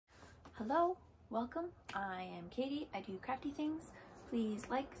Hello, welcome. I am Katie. I do crafty things. Please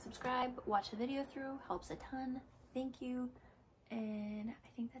like, subscribe, watch the video through. Helps a ton. Thank you. And I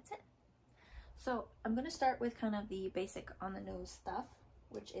think that's it. So I'm going to start with kind of the basic on the nose stuff,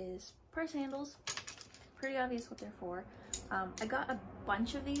 which is purse handles. Pretty obvious what they're for. I got a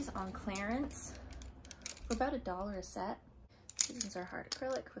bunch of these on clearance for about $1 a set. These are hard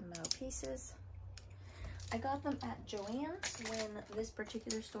acrylic with metal pieces. I got them at Joann's when this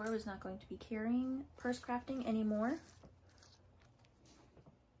particular store was not going to be carrying purse crafting anymore.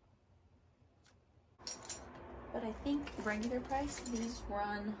 But I think regular price, these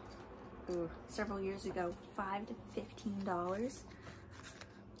run several years ago, $5 to $15.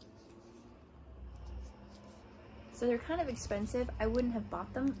 So they're kind of expensive. I wouldn't have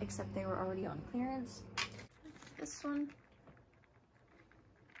bought them except they were already on clearance.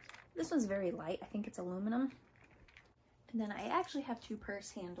 This one's very light. I think it's aluminum. And then I actually have two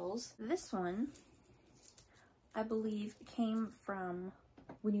purse handles. This one, I believe, came from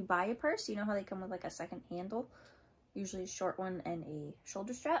when you buy a purse. You know how they come with like a second handle? Usually a short one and a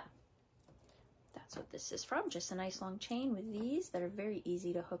shoulder strap. That's what this is from. Just a nice long chain with these that are very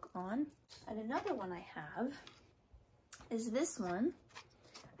easy to hook on. And another one I have is this one.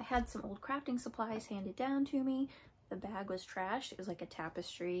 I had some old crafting supplies handed down to me. The bag was trashed. It was like a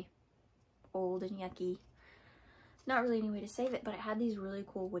tapestry, old and yucky. Not really any way to save it, but it had these really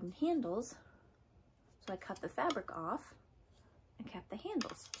cool wooden handles. So I cut the fabric off and kept the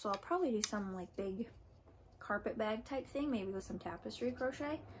handles. So I'll probably do some like big carpet bag type thing, maybe with some tapestry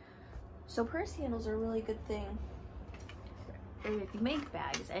crochet. So purse handles are a really good thing. Or if you make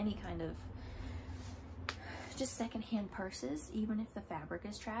bags, any kind of just secondhand purses, even if the fabric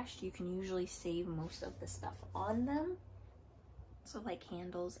is trashed, you can usually save most of the stuff on them. So like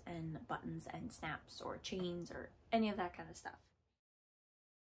handles and buttons and snaps or chains or any of that kind of stuff.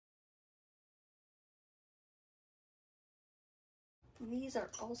 These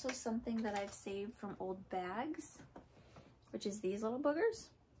are also something that I've saved from old bags, which is these little boogers,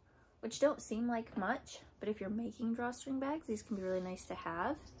 which don't seem like much, but if you're making drawstring bags, these can be really nice to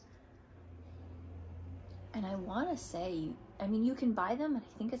have. And I want to say, I mean, you can buy them, and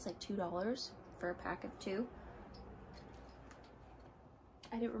I think it's like $2 for a pack of 2.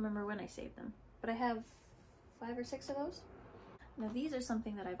 I didn't remember when I saved them, but I have 5 or 6 of those. Now these are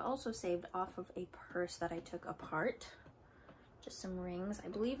something that I've also saved off of a purse that I took apart. Just some rings. I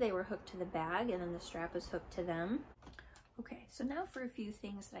believe they were hooked to the bag and then the strap was hooked to them. Okay, so now for a few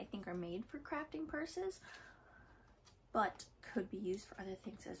things that I think are made for crafting purses, but could be used for other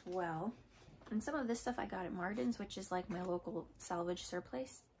things as well. And some of this stuff I got at Martin's, which is like my local salvage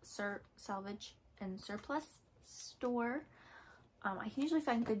and surplus store. I can usually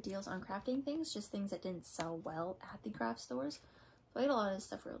find good deals on crafting things, just things that didn't sell well at the craft stores. So I get a lot of this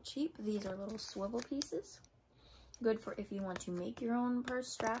stuff real cheap. These are little swivel pieces. Good for if you want to make your own purse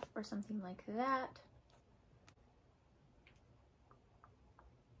strap or something like that.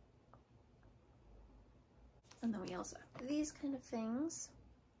 And then we also have these kind of things.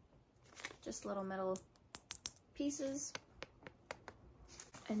 Just little metal pieces.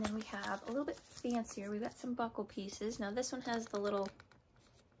 And then we have a little bit fancier. We've got some buckle pieces. Now this one has the little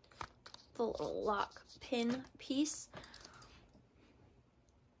lock pin piece.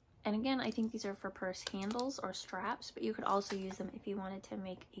 And again, I think these are for purse handles or straps, but you could also use them if you wanted to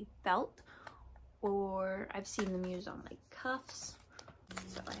make a belt, or I've seen them used on like cuffs.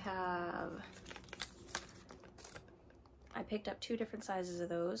 So I picked up 2 different sizes of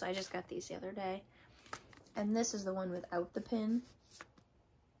those. I just got these the other day. And this is the one without the pin.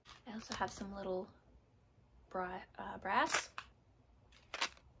 I also have some little brass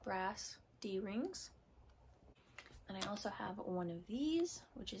D-rings. And I also have one of these,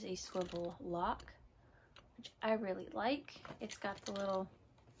 which is a swivel lock, which I really like. It's got the little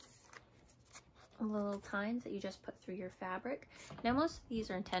tines that you just put through your fabric. Now most of these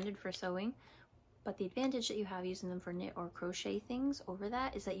are intended for sewing, but the advantage that you have using them for knit or crochet things over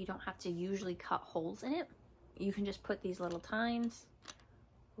that is that you don't have to usually cut holes in it. You can just put these little tines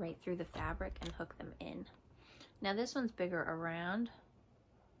right through the fabric and hook them in. Now this one's bigger around.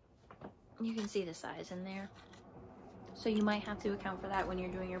 You can see the size in there. So you might have to account for that when you're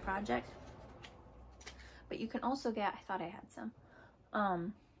doing your project. But you can also get, I thought I had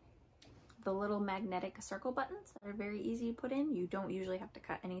some, the little magnetic circle buttons that are very easy to put in. You don't usually have to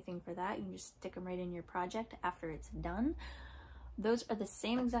cut anything for that. You can just stick them right in your project after it's done. Those are the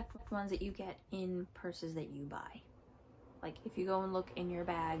same exact ones that you get in purses that you buy. Like if you go and look in your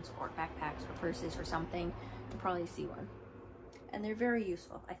bags or backpacks or purses or something, you'll probably see one. And they're very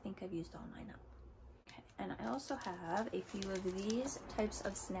useful. I think I've used all mine up. Okay. And I also have a few of these types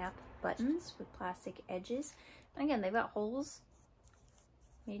of snap buttons with plastic edges. And again, they've got holes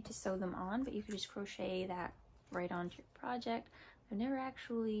made to sew them on, but you could just crochet that right onto your project. I've never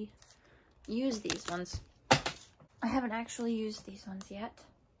actually used these ones. I haven't actually used these ones yet,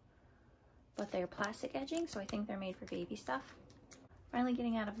 but they're plastic edging, so I think they're made for baby stuff. Finally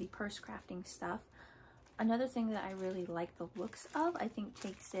getting out of the purse crafting stuff. Another thing that I really like the looks of, I think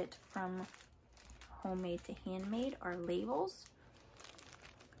takes it from homemade to handmade, are labels.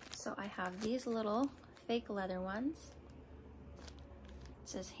 So I have these little fake leather ones. It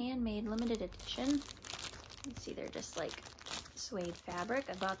says handmade limited edition. You see they're just like suede fabric.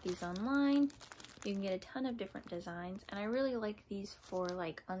 I bought these online. You can get a ton of different designs, and I really like these for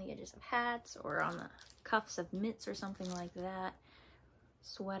like on the edges of hats or on the cuffs of mitts or something like that.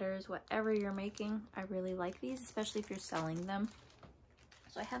 Sweaters, whatever you're making, I really like these, especially if you're selling them.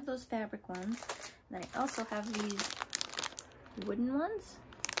 So I have those fabric ones, and then I also have these wooden ones.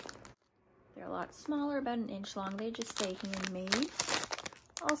 They're a lot smaller, about an inch long. They just say handmade.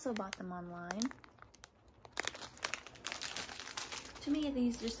 Also bought them online. To me,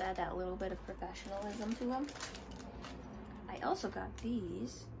 these just add that little bit of professionalism to them. I also got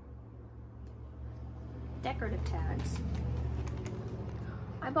these decorative tags.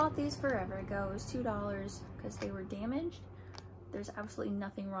 I bought these forever ago. It was $2 because they were damaged. There's absolutely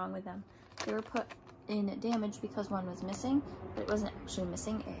nothing wrong with them. They were put in damaged because one was missing, but it wasn't actually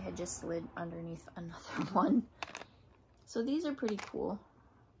missing. It had just slid underneath another one. So these are pretty cool.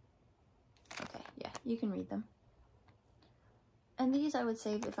 Okay, yeah, you can read them. And these I would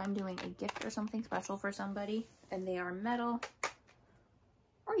save if I'm doing a gift or something special for somebody, and they are metal.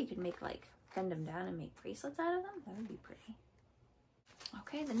 Or you could make like, bend them down and make bracelets out of them. That would be pretty.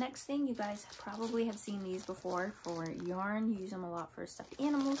 Okay, the next thing, you guys probably have seen these before for yarn. You use them a lot for stuffed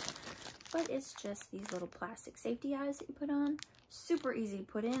animals, but it's just these little plastic safety eyes that you put on. Super easy to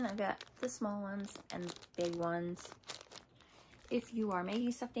put in. I've got the small ones and the big ones. If you are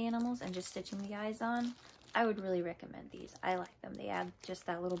making stuffed animals and just stitching the eyes on, I would really recommend these. I like them. They add just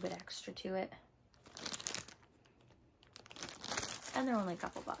that little bit extra to it. And they're only a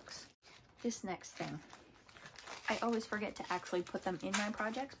couple bucks. This next thing, I always forget to actually put them in my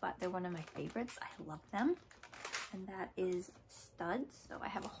projects, but they're one of my favorites. I love them. And that is studs. So I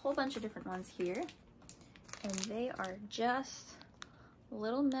have a whole bunch of different ones here. And they are just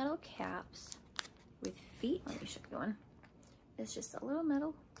little metal caps with feet. Let me show you one. It's just a little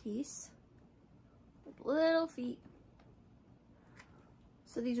metal piece with little feet.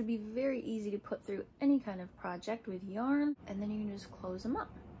 So these would be very easy to put through any kind of project with yarn, and then you can just close them up.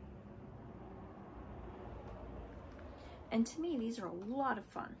 And to me, these are a lot of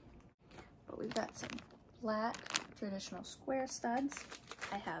fun. But we've got some black traditional square studs.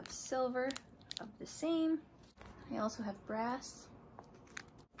 I have silver of the same. I also have brass.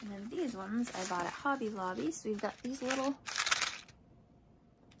 And then these ones I bought at Hobby Lobby. So we've got these little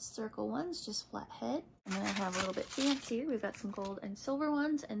circle ones, just flat head. And then I have a little bit fancier. We've got some gold and silver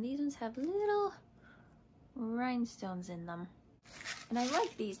ones, and these ones have little rhinestones in them. And I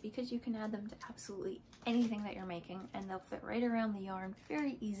like these because you can add them to absolutely anything that you're making, and they'll fit right around the yarn.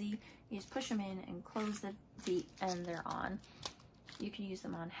 Very easy. You just push them in and close the feet, and they're on. You can use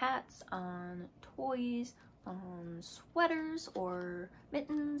them on hats, on toys, on sweaters or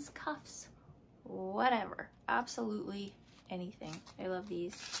mittens, cuffs, whatever. Absolutely anything. I love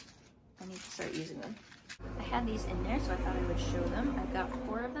these. I need to start using them. I had these in there, so I thought I would show them. I've got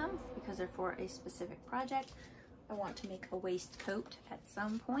 4 of them because they're for a specific project. I want to make a waistcoat at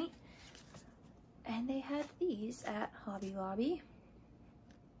some point. And they had these at Hobby Lobby.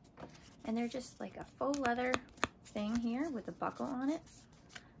 And they're just like a faux leather thing here with a buckle on it.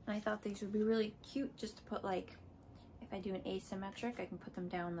 And I thought these would be really cute just to put, like, if I do an asymmetric, I can put them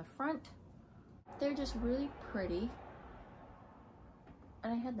down the front. They're just really pretty.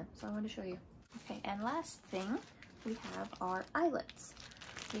 And I had them, so I wanted to show you. Okay, and last thing, we have our eyelets.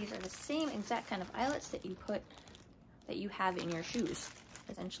 These are the same exact kind of eyelets that you have in your shoes,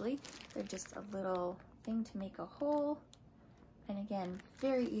 essentially. They're just a little thing to make a hole. And again,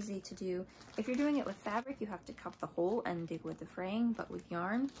 very easy to do. If you're doing it with fabric, you have to cut the hole and dig with the fraying, but with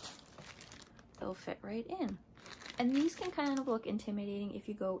yarn, they'll fit right in. And these can kind of look intimidating if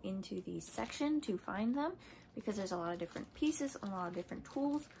you go into the section to find them, because there's a lot of different pieces and a lot of different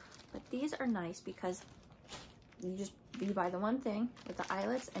tools. But these are nice because you buy the one thing with the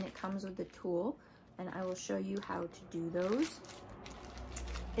eyelets, and it comes with the tool, and I will show you how to do those.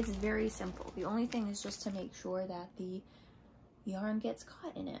 It's very simple. The only thing is just to make sure that the yarn gets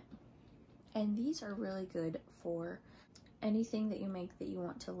caught in it. And these are really good for anything that you make that you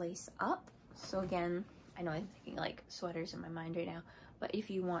want to lace up. So again, I know I'm thinking like sweaters in my mind right now, But if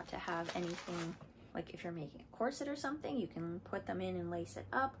you want to have anything, like if you're making a corset or something, you can put them in and lace it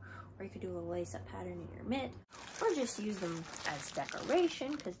up, or you could do a lace up pattern in your mitt, or just use them as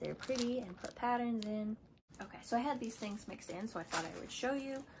decoration because they're pretty and put patterns in. Okay, so I had these things mixed in, so I thought I would show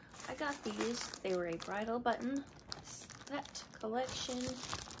you. I got these. They were a bridal button set collection.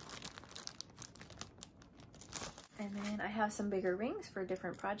 And then I have some bigger rings for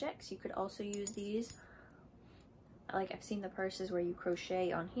different projects. You could also use these. Like I've seen the purses where you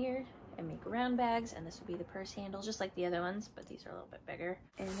crochet on here and make round bags, and this would be the purse handle, just like the other ones, but these are a little bit bigger.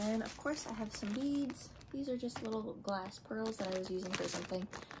 And then of course I have some beads. These are just little glass pearls that I was using for something.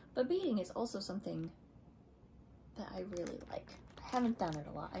 But beading is also something that I really like. I haven't done it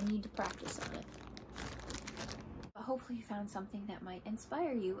a lot. I need to practice on it. But hopefully you found something that might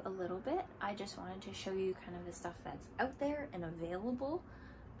inspire you a little bit. I just wanted to show you kind of the stuff that's out there and available,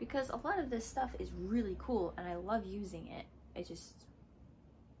 because a lot of this stuff is really cool and I love using it. It just,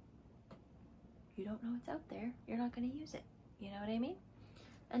 you don't know it's out there, you're not going to use it. You know what I mean?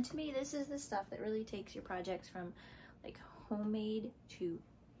 And to me, this is the stuff that really takes your projects from like homemade to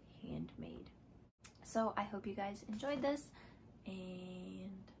handmade. So I hope you guys enjoyed this,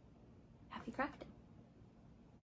 and happy crafting.